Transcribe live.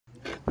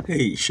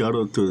Hey, shout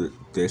out to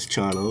this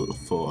channel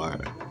for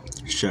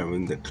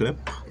sharing the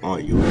clip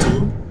on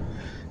YouTube.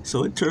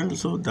 So it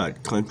turns out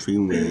that Country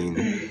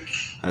Wayne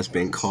has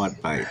been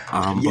caught by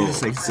Amber.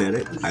 Yes, I said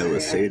it. I will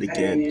say it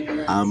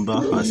again.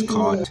 Amber has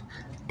caught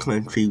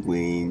Country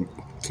Wayne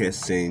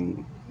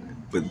kissing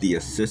with the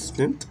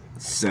assistant,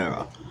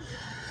 Sarah.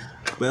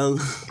 Well,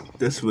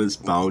 this was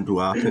bound to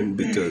happen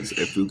because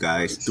if you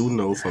guys do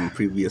know from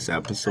previous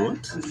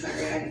episodes,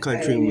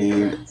 Country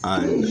Wayne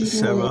and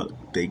Sarah,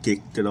 they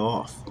kicked it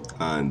off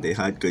and they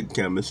had good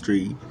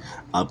chemistry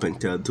up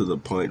until to the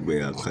point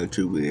where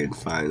Country Wayne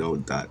found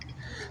out that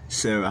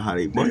Sarah had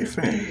a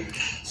boyfriend.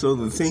 So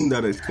the thing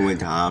that is going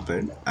to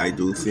happen, I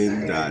do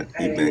think that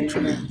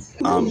eventually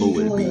Amber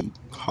will be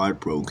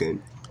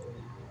heartbroken.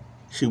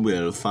 She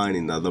will find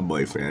another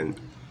boyfriend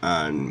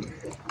and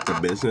the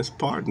business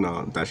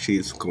partner that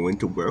she's going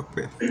to work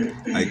with.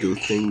 I do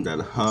think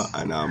that her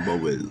and Amber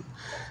will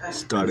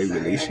start a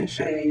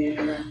relationship.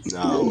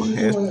 Now,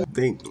 here's the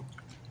thing.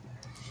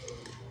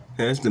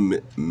 Here's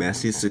the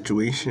messy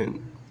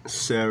situation.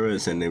 Sarah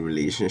is in a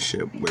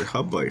relationship with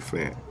her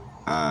boyfriend,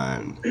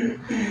 and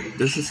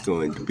this is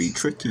going to be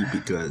tricky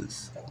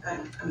because,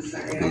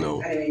 you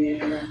know,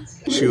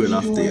 she will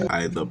have to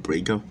either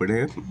break up with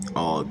him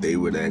or they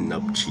would end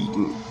up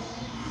cheating,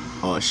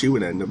 or she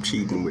would end up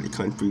cheating with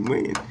Country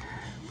Wayne.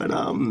 But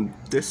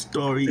this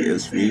story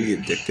is really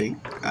addicting.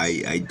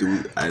 I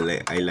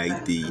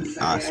like the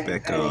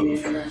aspect of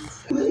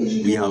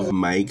we have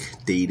Mike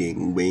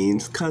dating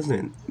Wayne's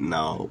cousin.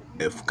 Now,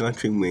 if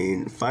Country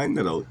Wayne find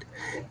it out,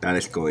 that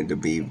is going to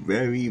be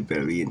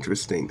very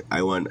interesting.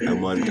 I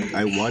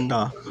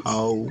wonder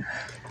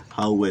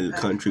how will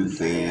Country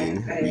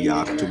Wayne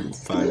react to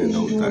finding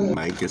out that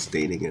Mike is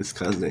dating his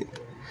cousin.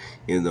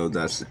 You know,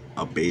 that's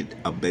a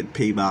bit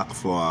payback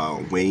for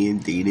Wayne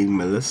dating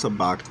Melissa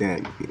back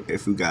then,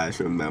 if you guys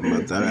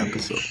remember that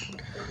episode.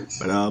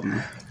 But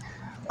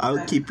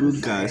I'll keep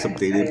you guys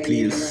updated.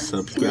 Please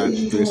subscribe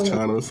to this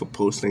channel for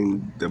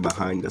posting the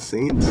behind the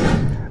scenes.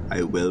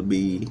 I will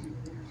be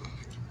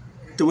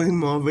doing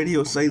more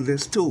videos like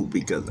this too,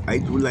 because I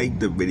do like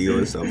the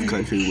videos of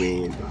Country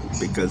Wayne,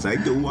 because I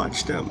do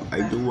watch them.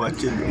 I do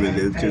watch it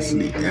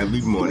religiously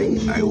every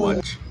morning. I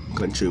watch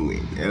Country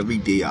Wayne every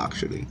day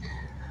actually.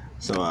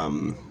 So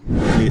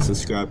please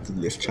subscribe to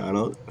this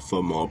channel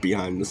for more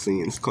behind the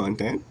scenes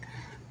content.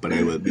 But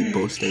I will be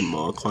posting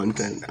more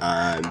content,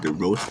 and the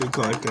roasted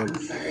content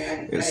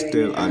is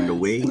still on the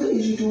way.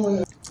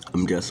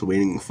 I'm just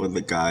waiting for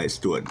the guys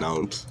to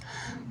announce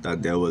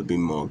that there will be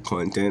more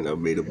content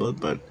available.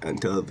 But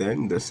until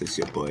then, this is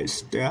your boy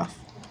Steff,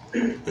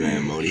 and I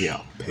am out here.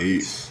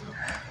 Peace.